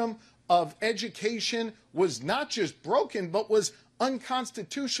 system of education was not just broken, but was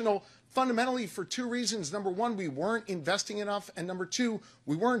unconstitutional, fundamentally for 2 reasons. Number one, we weren't investing enough, and number two,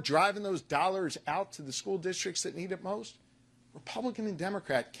 we weren't driving those dollars out to the school districts that need it most. Republican and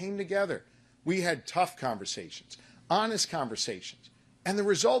Democrat came together. We had tough conversations, honest conversations, and the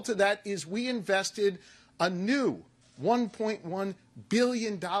result of that is we invested a new $1.1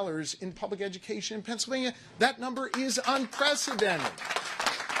 billion in public education in Pennsylvania. That number is unprecedented.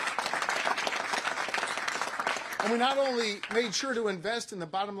 And we not only made sure to invest in the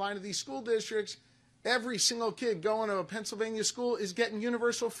bottom line of these school districts, every single kid going to a Pennsylvania school is getting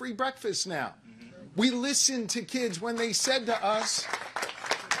universal free breakfast now. We listened to kids when they said to us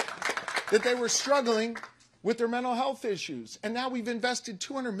that they were struggling with their mental health issues. And now we've invested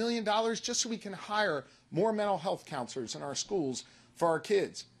 $200 million just so we can hire more mental health counselors in our schools for our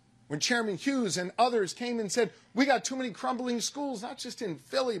kids. When Chairman Hughes and others came and said, we got too many crumbling schools, not just in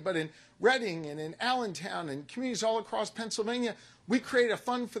Philly, but in Reading and in Allentown and communities all across Pennsylvania, we created a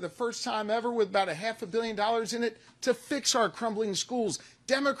fund for the first time ever with about $500 million in it to fix our crumbling schools.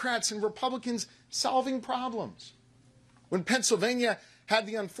 Democrats and Republicans solving problems. When Pennsylvania had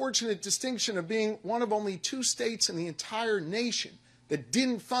the unfortunate distinction of being one of only 2 states in the entire nation that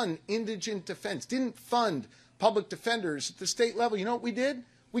didn't fund indigent defense, didn't fund public defenders at the state level, you know what we did?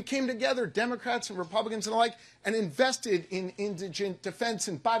 We came together, Democrats and Republicans and alike, and invested in indigent defense.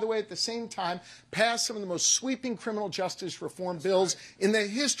 And by the way, at the same time, passed some of the most sweeping criminal justice reform bills in the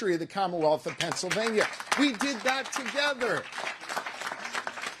history of the Commonwealth of Pennsylvania. We did that together.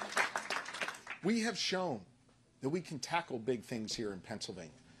 We have shown that we can tackle big things here in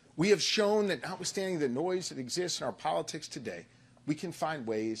Pennsylvania. We have shown that notwithstanding the noise that exists in our politics today, we can find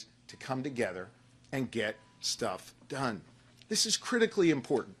ways to come together and get stuff done. This is critically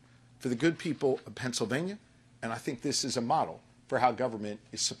important for the good people of Pennsylvania, and I think this is a model for how government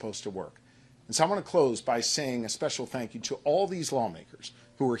is supposed to work. And so I want to close by saying a special thank you to all these lawmakers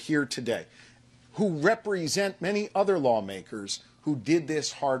who are here today, who represent many other lawmakers who did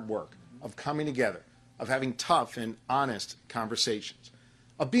this hard work of coming together, of having tough and honest conversations,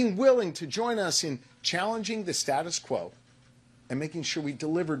 of being willing to join us in challenging the status quo and making sure we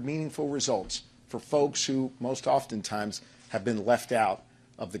delivered meaningful results for folks who most oftentimes have been left out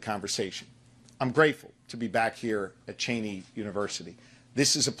of the conversation. I'm grateful to be back here at Cheyney University.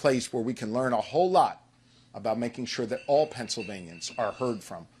 This is a place where we can learn a whole lot about making sure that all Pennsylvanians are heard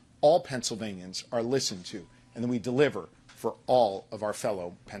from, all Pennsylvanians are listened to, and that we deliver for all of our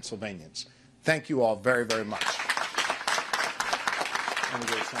fellow Pennsylvanians. Thank you all very, very much. And we're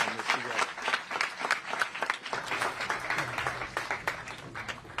going to sign this together.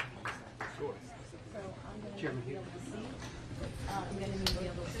 Chairman Hughes. I'm going to need to be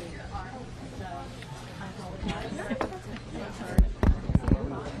able to see your arm. So I apologize.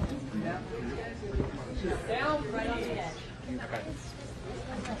 Down right on the edge.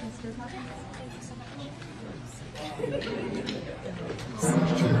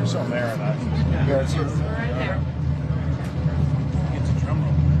 Cheers on there. Right there. It's a drum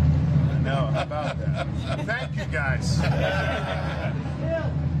roll. I know. How about that? Thank you, guys.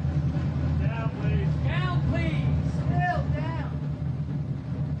 Down, please. Still down.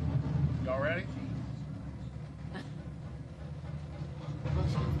 Y'all ready?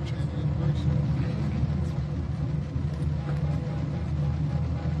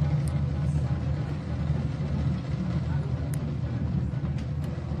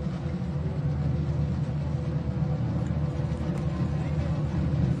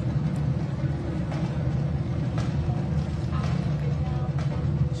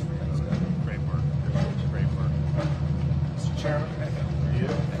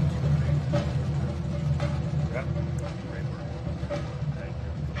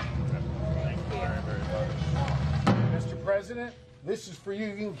 President, this is for you.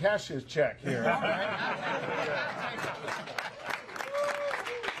 You can cash this check here. All right.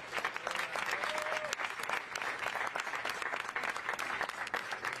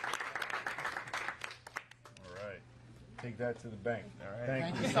 Take that to the bank. All right.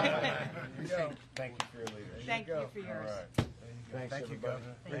 Thank you so much. Thank you for your leadership. Thank you for yours. All right. Thanks, Thank you,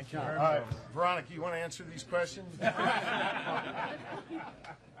 Governor. Great job. All right, Veronica, you want to answer these questions?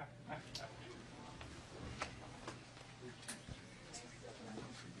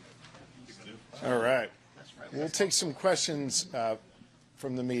 All right. We'll take some questions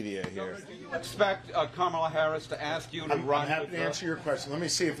from the media here. Do you expect Kamala Harris to ask you to run? I'm happy to answer your question. Let me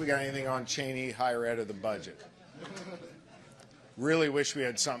see if we got anything on Cheyney, higher ed, or the budget. Really wish we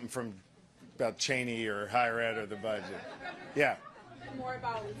had something about Cheyney or higher ed or the budget. Yeah. More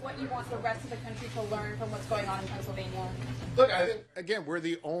about what you want the rest of the country to learn from what's going on in Pennsylvania. Look, I think, again, we're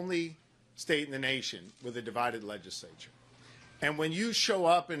the only state in the nation with a divided legislature. And when you show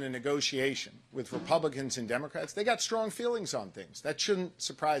up in a negotiation with Republicans and Democrats, they got strong feelings on things. That shouldn't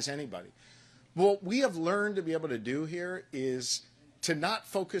surprise anybody. What we have learned to be able to do here is to not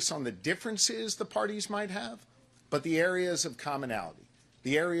focus on the differences the parties might have, but the areas of commonality,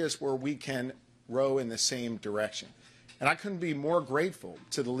 the areas where we can row in the same direction. And I couldn't be more grateful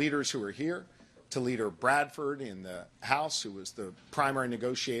to the leaders who are here, to Leader Bradford in the House, who was the primary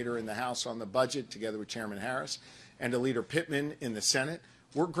negotiator in the House on the budget together with Chairman Harris, and to Leader Pittman in the Senate.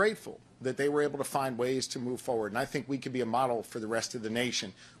 We're grateful that they were able to find ways to move forward. And I think we could be a model for the rest of the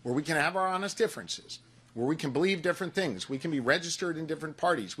nation where we can have our honest differences, where we can believe different things, we can be registered in different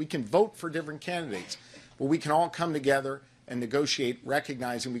parties, we can vote for different candidates, where we can all come together and negotiate,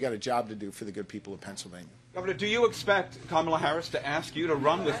 recognizing we got a job to do for the good people of Pennsylvania. Governor, do you expect Kamala Harris to ask you to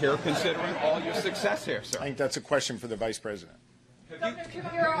run with her, considering all your success here, sir? I think that's a question for the Vice President. Governor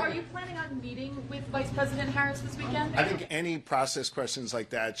Shapiro, are you planning on meeting with Vice President Harris this weekend? I think any process questions like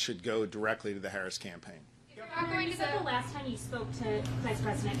that should go directly to the Harris campaign. You said the last time you spoke to Vice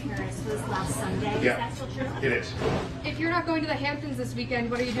President Harris was last Sunday. Yeah, Is that still true? it is. If you're not going to the Hamptons this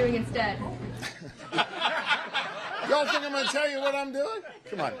weekend, what are you doing instead? Y'all think I'm going to tell you what I'm doing?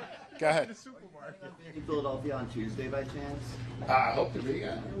 Come on, go ahead. In Philadelphia on Tuesday by chance? I hope to be,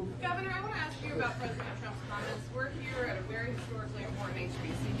 yeah. Governor, I want to ask you about President Trump's comments. We're here at a very historically important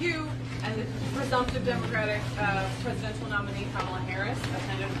HBCU, and the presumptive Democratic presidential nominee, Kamala Harris,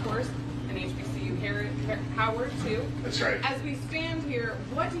 attended, of course, an HBCU Howard, too. That's right. As we stand here,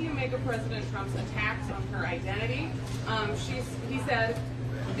 what do you make of President Trump's attacks on her identity? He said,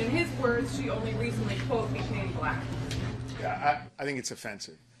 in his words, she only recently, quote, became black. Yeah, I think it's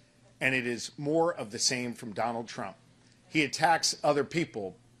offensive. And it is more of the same from Donald Trump. He attacks other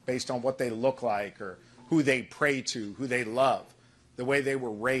people based on what they look like or who they pray to, who they love, the way they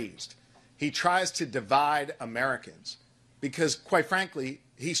were raised. He tries to divide Americans because, quite frankly,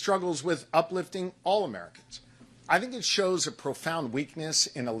 he struggles with uplifting all Americans. I think it shows a profound weakness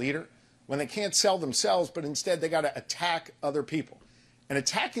in a leader when they can't sell themselves, but instead they got to attack other people. And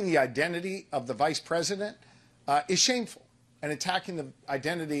attacking the identity of the vice president is shameful. And attacking the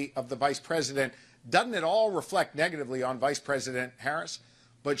identity of the vice president doesn't at all reflect negatively on Vice President Harris,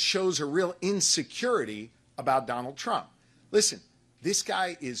 but shows a real insecurity about Donald Trump. Listen, this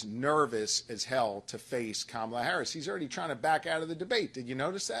guy is nervous as hell to face Kamala Harris. He's already trying to back out of the debate. Did you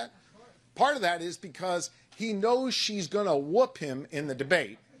notice that? Part of that is because he knows she's going to whoop him in the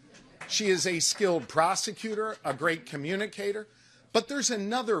debate. She is a skilled prosecutor, a great communicator. But there's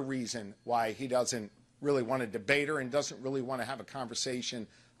another reason why he doesn't really want to debate her and doesn't really want to have a conversation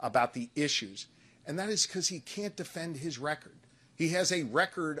about the issues. And that is because he can't defend his record. He has a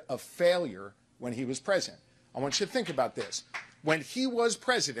record of failure when he was president. I want you to think about this. When he was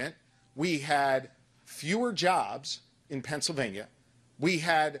president, we had fewer jobs in Pennsylvania, we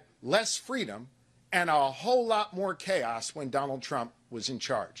had less freedom, and a whole lot more chaos when Donald Trump was in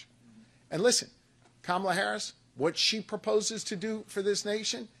charge. And listen, Kamala Harris, what she proposes to do for this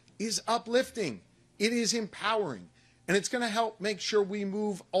nation is uplifting. It is empowering, and it's going to help make sure we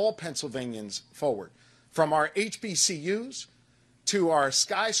move all Pennsylvanians forward, from our HBCUs to our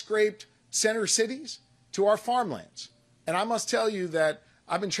skyscraped center cities to our farmlands. And I must tell you that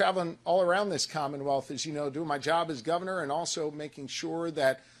I've been traveling all around this Commonwealth, as you know, doing my job as governor and also making sure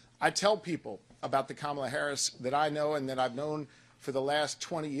that I tell people about the Kamala Harris that I know and that I've known for the last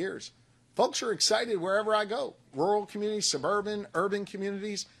 20 years. Folks are excited wherever I go, rural communities, suburban, urban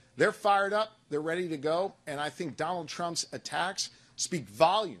communities. They're fired up. They're ready to go. And I think Donald Trump's attacks speak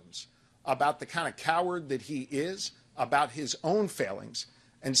volumes about the kind of coward that he is, about his own failings,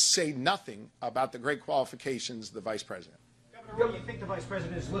 and say nothing about the great qualifications of the vice president. Governor, what do you think the vice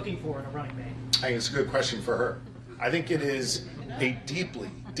president is looking for in a running mate? I think it's a good question for her. I think it is a deeply,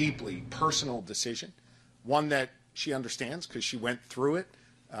 deeply personal decision, one that she understands because she went through it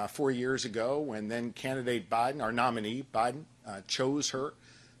 4 years ago when then candidate Biden, our nominee Biden, chose her.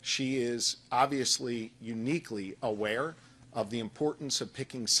 She is obviously uniquely aware of the importance of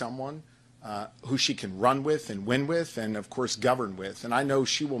picking someone who she can run with and win with and, of course, govern with. And I know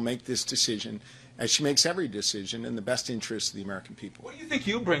she will make this decision, as she makes every decision, in the best interest of the American people. What do you think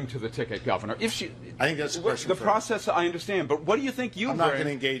you bring to the ticket, Governor? If she, I think that's a question the for process, I understand, but what do you think you I'm bring? not going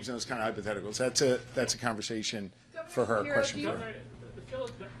to engage in those kind of hypotheticals. That's a conversation for her, a question for her.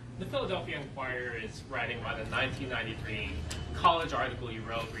 The Philadelphia Inquirer is writing about a 1993 college article you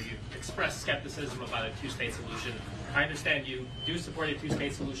wrote where you expressed skepticism about a two-state solution. I understand you do support a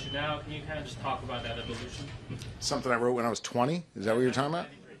two-state solution now. Can you kind of just talk about that evolution? Something I wrote when I was 20? Is that what you're talking about?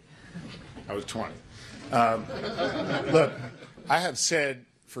 I was 20. Look, I have said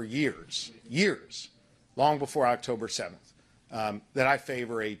for years, long before October 7th, that I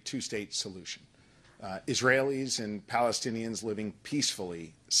favor a two-state solution. Israelis and Palestinians living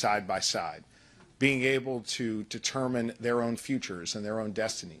peacefully side by side, being able to determine their own futures and their own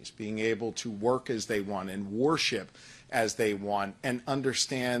destinies, being able to work as they want and worship as they want, and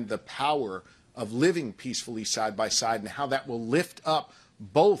understand the power of living peacefully side by side and how that will lift up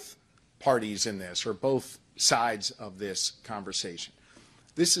both parties in this, or both sides of this conversation.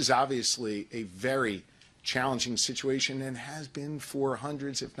 This is obviously a very challenging situation and has been for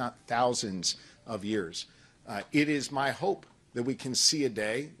hundreds, if not thousands, of years. It is my hope that we can see a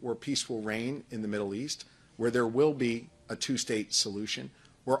day where peace will reign in the Middle East, where there will be a two-state solution,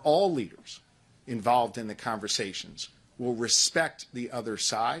 where all leaders involved in the conversations will respect the other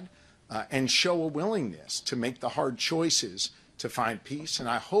side and show a willingness to make the hard choices to find peace. And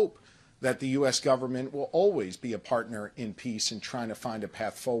I hope that the U.S. government will always be a partner in peace and trying to find a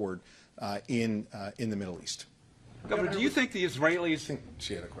path forward in the Middle East. Governor, do you think the Israelis... I think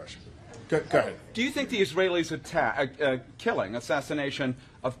she had a question. Go ahead. Do you think the Israelis' assassination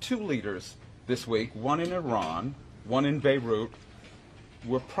of two leaders this week, one in Iran, one in Beirut,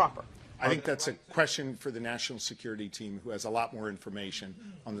 were proper? I think that's a question for the national security team, who has a lot more information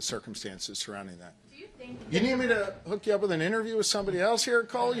on the circumstances surrounding that. You need me to hook you up with an interview with somebody else here,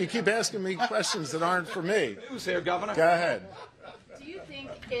 Cole? You keep asking me questions that aren't for me. Who's here, Governor? Go ahead. Do you think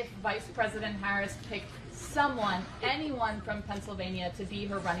if Vice President Harris picked someone, anyone from Pennsylvania to be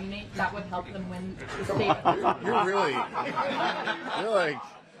her running mate, that would help them win the state? You're like,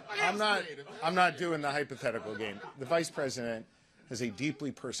 I'm not doing the hypothetical game. The Vice President has a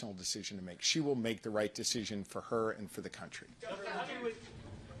deeply personal decision to make. She will make the right decision for her and for the country.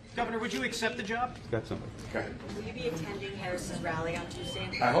 Governor, would you accept the job? Got something. Go ahead. Will you be attending Harris's rally on Tuesday?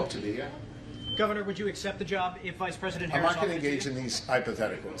 I hope to be, yeah. Governor, would you accept the job if Vice President I'm Harris not going to offered it engage in these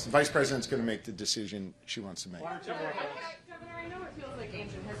hypotheticals. The Vice President's going to make the decision she wants to make. Governor, I know it feels like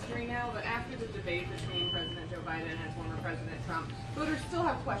ancient history now, but after the debate between President Joe Biden and former President Trump, voters still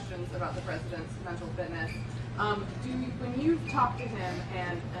have questions about the president's mental fitness. When you've talked to him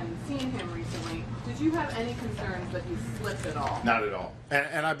and seen him recently, did you have any concerns that he slipped at all? Not at all.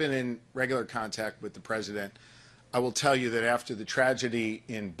 And I've been in regular contact with the president. I will tell you that after the tragedy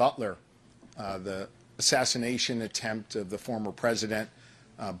in Butler, the assassination attempt of the former president,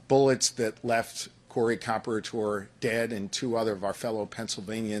 bullets that left Corey Comparator dead and two other of our fellow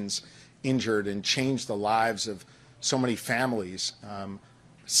Pennsylvanians injured and changed the lives of so many families,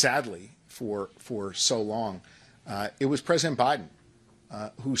 sadly, for so long. It was President Biden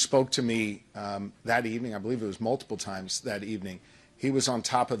who spoke to me that evening. I believe it was multiple times that evening. He was on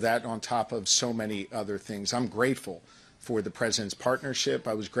top of that, on top of so many other things. I'm grateful for the president's partnership.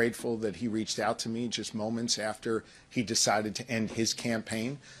 I was grateful that he reached out to me just moments after he decided to end his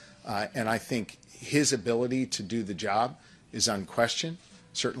campaign. And I think his ability to do the job is unquestioned,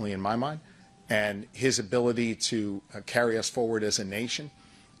 certainly in my mind. And his ability to carry us forward as a nation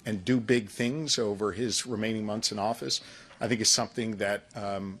and do big things over his remaining months in office, I think is something that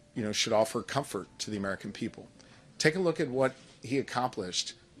should offer comfort to the American people. Take a look at what he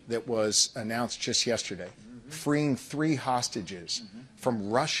accomplished that was announced just yesterday, freeing 3 hostages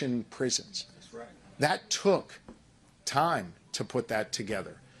from Russian prisons. That's right. That took time to put that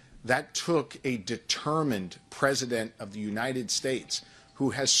together. That took a determined president of the United States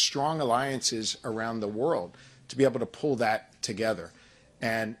who has strong alliances around the world to be able to pull that together.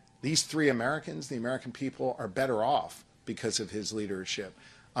 And these 3 Americans, the American people, are better off because of his leadership.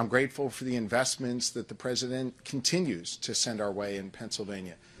 I'm grateful for the investments that the president continues to send our way in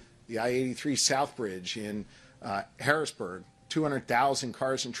Pennsylvania. The I-83 South Bridge in Harrisburg, 200,000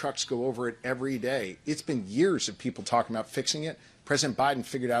 cars and trucks go over it every day. It's been years of people talking about fixing it. President Biden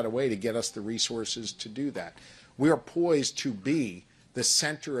figured out a way to get us the resources to do that. We are poised to be the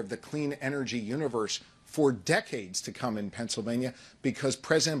center of the clean energy universe for decades to come in Pennsylvania because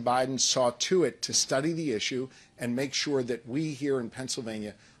President Biden saw to it to study the issue and make sure that we here in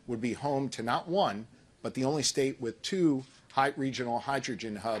Pennsylvania would be home to not one, but the only state with 2 regional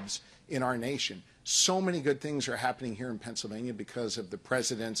hydrogen hubs in our nation. So many good things are happening here in Pennsylvania because of the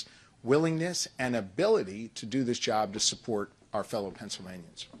president's willingness and ability to do this job to support our fellow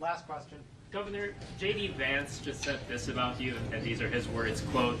Pennsylvanians. Last question. Governor, J.D. Vance just said this about you, and these are his words,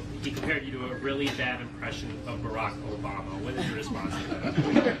 quote, he compared you to a really bad impression of Barack Obama. What is your response to that?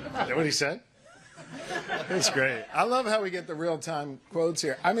 Is that what he said? That's great. I love how we get the real-time quotes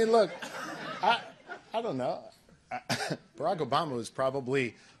here. I mean, look, I don't know. Barack Obama was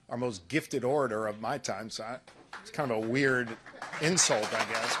probably our most gifted orator of my time, so it's kind of a weird insult, I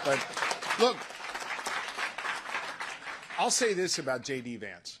guess. But look, I'll say this about J.D.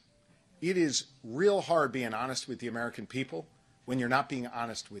 Vance. It is real hard being honest with the American people when you're not being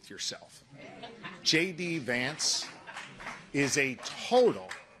honest with yourself. J.D. Vance is a total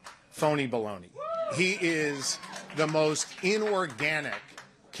phony baloney. He is the most inorganic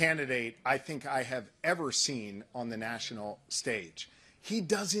candidate I think I have ever seen on the national stage. He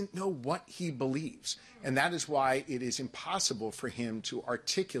doesn't know what he believes, and that is why it is impossible for him to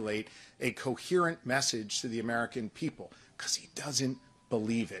articulate a coherent message to the American people, because he doesn't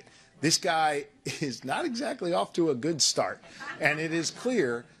believe it. This guy is not exactly off to a good start, and it is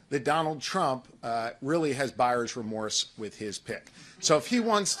clear that Donald Trump really has buyer's remorse with his pick. So if he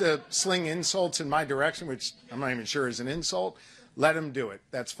wants to sling insults in my direction, which I'm not even sure is an insult, let him do it.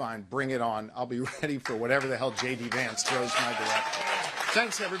 That's fine. Bring it on. I'll be ready for whatever the hell J.D. Vance throws my direction.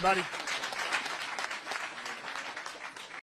 Thanks, everybody.